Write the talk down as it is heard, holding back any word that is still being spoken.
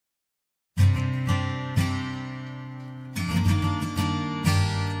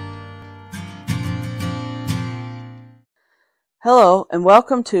Hello and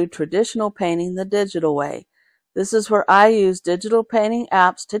welcome to Traditional Painting the Digital Way. This is where I use digital painting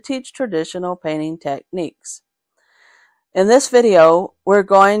apps to teach traditional painting techniques. In this video, we're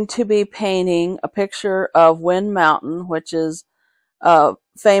going to be painting a picture of Wind Mountain, which is a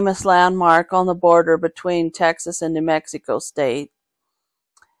famous landmark on the border between Texas and New Mexico state.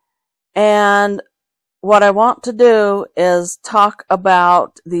 And what I want to do is talk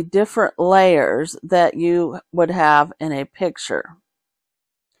about the different layers that you would have in a picture.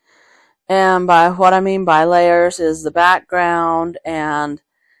 And by what I mean by layers is the background and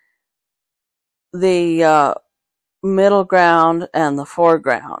the middle ground and the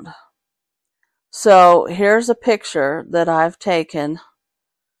foreground. So here's a picture that I've taken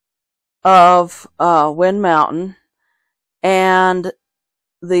of Wind Mountain, and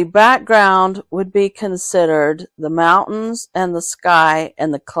the background would be considered the mountains and the sky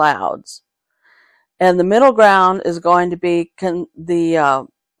and the clouds. And the middle ground is going to be the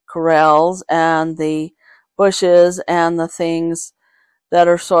corrals and the bushes and the things that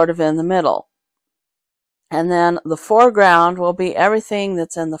are sort of in the middle. And then the foreground will be everything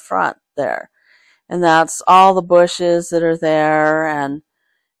that's in the front there. And that's all the bushes that are there and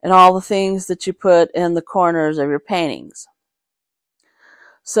all the things that you put in the corners of your paintings.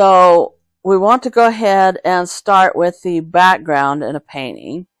 So we want to go ahead and start with the background in a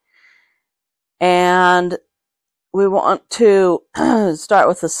painting. And we want to start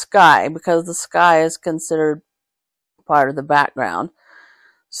with the sky because the sky is considered part of the background.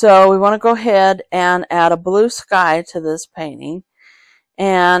 So we want to go ahead and add a blue sky to this painting.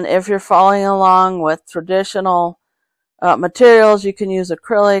 And if you're following along with traditional materials, you can use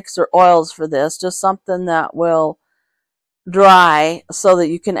acrylics or oils for this, just something that will dry so that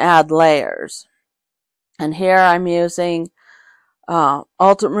you can add layers. And here I'm using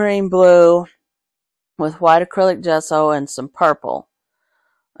ultramarine blue with white acrylic gesso and some purple.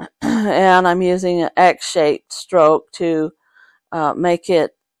 And I'm using an X-shaped stroke to make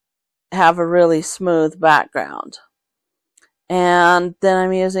it have a really smooth background. And then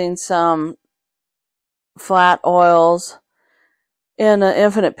I'm using some flat oils in an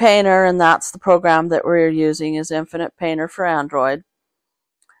Infinite Painter, and that's the program that we're using is Infinite Painter for Android.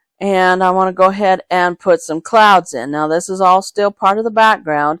 And I want to go ahead and put some clouds in. Now this is all still part of the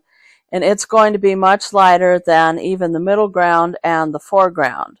background, and it's going to be much lighter than even the middle ground and the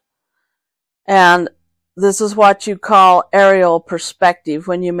foreground. And this is what you call aerial perspective,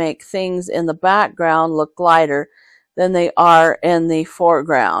 when you make things in the background look lighter than they are in the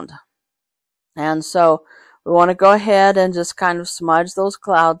foreground. And so we want to go ahead and just kind of smudge those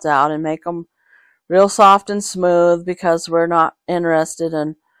clouds out and make them real soft and smooth, because we're not interested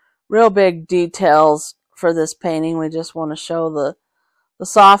in real big details for this painting. We just want to show the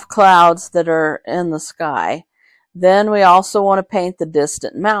soft clouds that are in the sky. Then we also want to paint the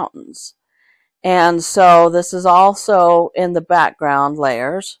distant mountains. And so this is also in the background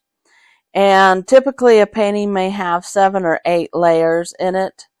layers. And typically a painting may have 7 or 8 layers in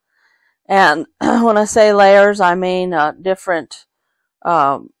it. And when I say layers, I mean different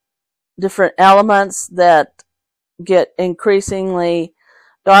elements that get increasingly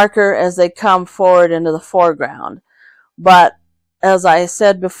darker as they come forward into the foreground. But as I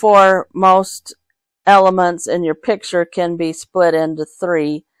said before, most elements in your picture can be split into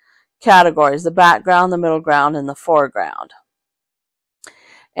 3 categories: the background, the middle ground, and the foreground.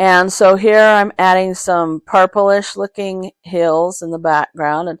 And so here I'm adding some purplish looking hills in the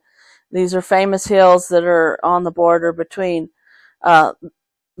background, and these are famous hills that are on the border between the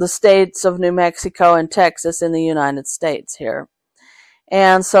states of New Mexico and Texas in the United States here.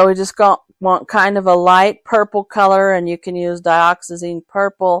 And so we just want kind of a light purple color, and you can use dioxazine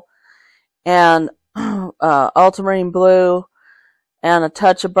purple and ultramarine blue and a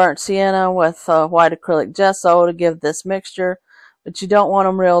touch of burnt sienna with white acrylic gesso to give this mixture. But you don't want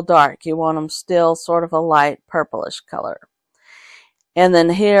them real dark. You want them still sort of a light purplish color. And then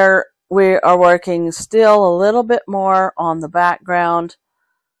here we are working still a little bit more on the background,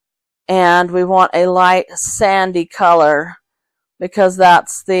 and we want a light sandy color because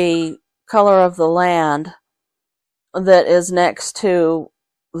that's the color of the land that is next to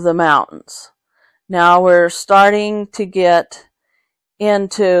the mountains. Now we're starting to get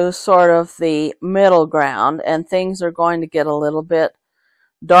into sort of the middle ground, and things are going to get a little bit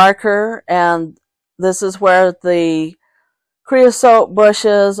darker, and this is where the creosote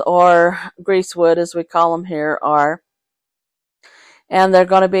bushes, or greasewood as we call them here, are. And they're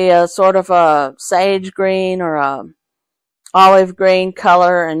going to be a sort of a sage green or a olive green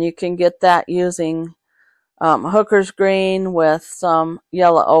color, and you can get that using hooker's green with some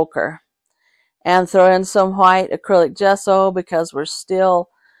yellow ochre. and throw in some white acrylic gesso because we're still,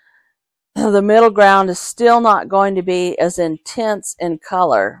 the middle ground is still not going to be as intense in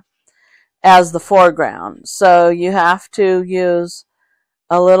color as the foreground. So you have to use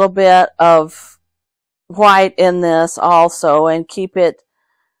a little bit of white in this also and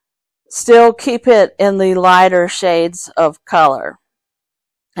still keep it in the lighter shades of color.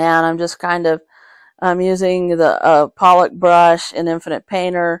 And I'm just I'm using the Pollock brush in Infinite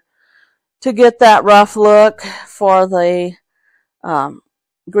Painter to get that rough look for the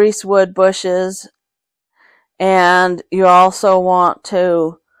greasewood bushes. And you also want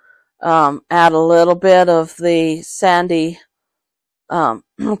to add a little bit of the sandy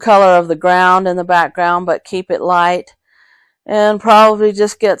color of the ground in the background, but keep it light. And probably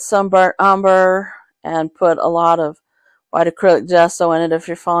just get some burnt umber and put a lot of white acrylic gesso in it if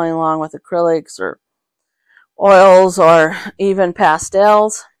you're following along with acrylics or oils or even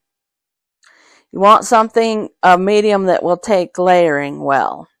pastels. You want something, a medium that will take layering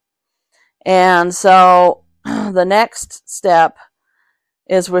well. And so the next step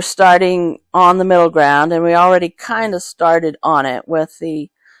is we're starting on the middle ground, and we already kind of started on it with the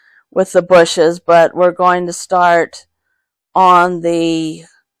bushes, but we're going to start on the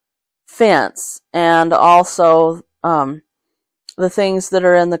fence and also the things that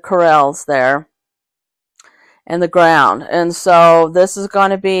are in the corrals there and the ground. And so this is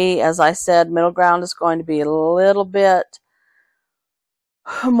going to be, as I said, middle ground is going to be a little bit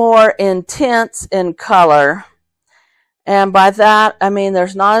more intense in color. And by that, I mean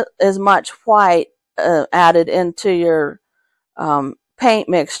there's not as much white added into your paint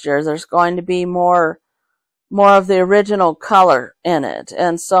mixture. There's going to be more of the original color in it.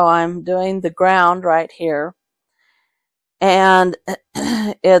 And so I'm doing the ground right here. And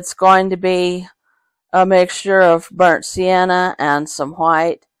it's going to be a mixture of burnt sienna and some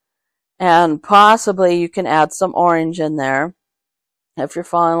white. And possibly you can add some orange in there if you're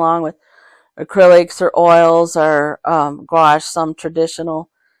following along with acrylics or oils or gouache, some traditional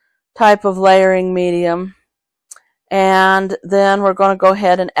type of layering medium. And then we're going to go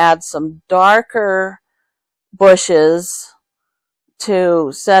ahead and add some darker bushes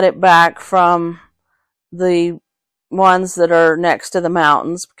to set it back from the ones that are next to the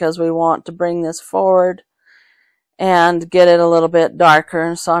mountains, because we want to bring this forward and get it a little bit darker.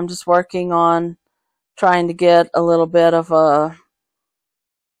 And so I'm just working on trying to get a little bit of a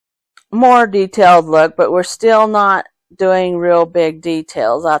more detailed look, but we're still not doing real big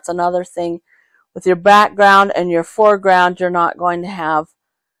details. That's another thing with your background and your foreground. You're not going to have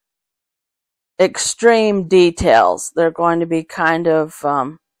extreme details. They're going to be kind of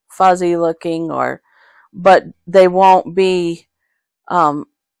fuzzy looking, but they won't be in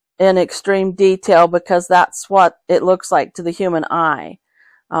extreme detail because that's what it looks like to the human eye.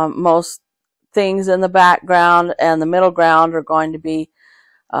 Most things in the background and the middle ground are going to be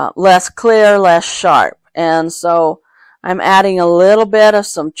less clear, less sharp. And so I'm adding a little bit of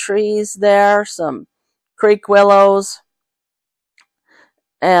some trees there, some creek willows,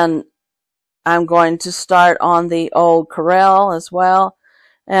 and I'm going to start on the old corral as well.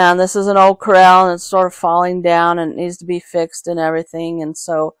 And this is an old corral, and it's sort of falling down, and it needs to be fixed and everything. And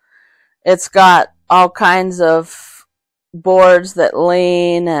so it's got all kinds of boards that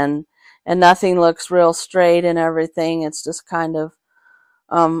lean, and nothing looks real straight and everything. It's just kind of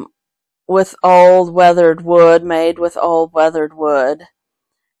with old weathered wood, made with old weathered wood.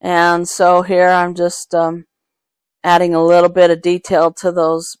 And so here I'm just adding a little bit of detail to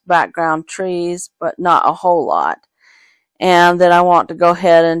those background trees, but not a whole lot. And then I want to go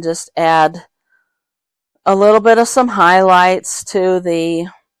ahead and just add a little bit of some highlights to the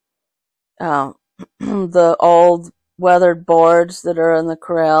old weathered boards that are in the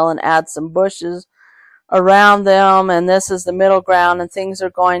corral, and add some bushes around them. And this is the middle ground, and things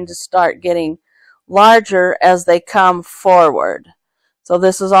are going to start getting larger as they come forward. So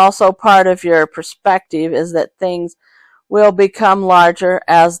this is also part of your perspective, is that things will become larger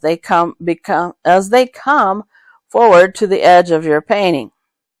as they come forward to the edge of your painting.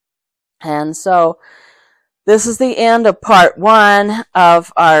 And so this is the end of part 1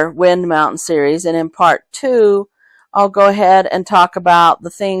 of our Wind Mountain series. And in part 2, I'll go ahead and talk about the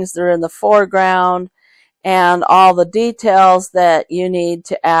things that are in the foreground and all the details that you need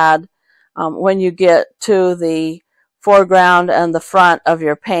to add when you get to the foreground and the front of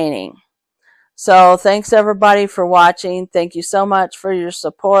your painting. So thanks everybody for watching. Thank you so much for your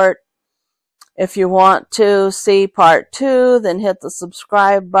support. If you want to see part 2, then hit the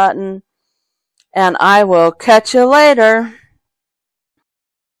subscribe button, and I will catch you later.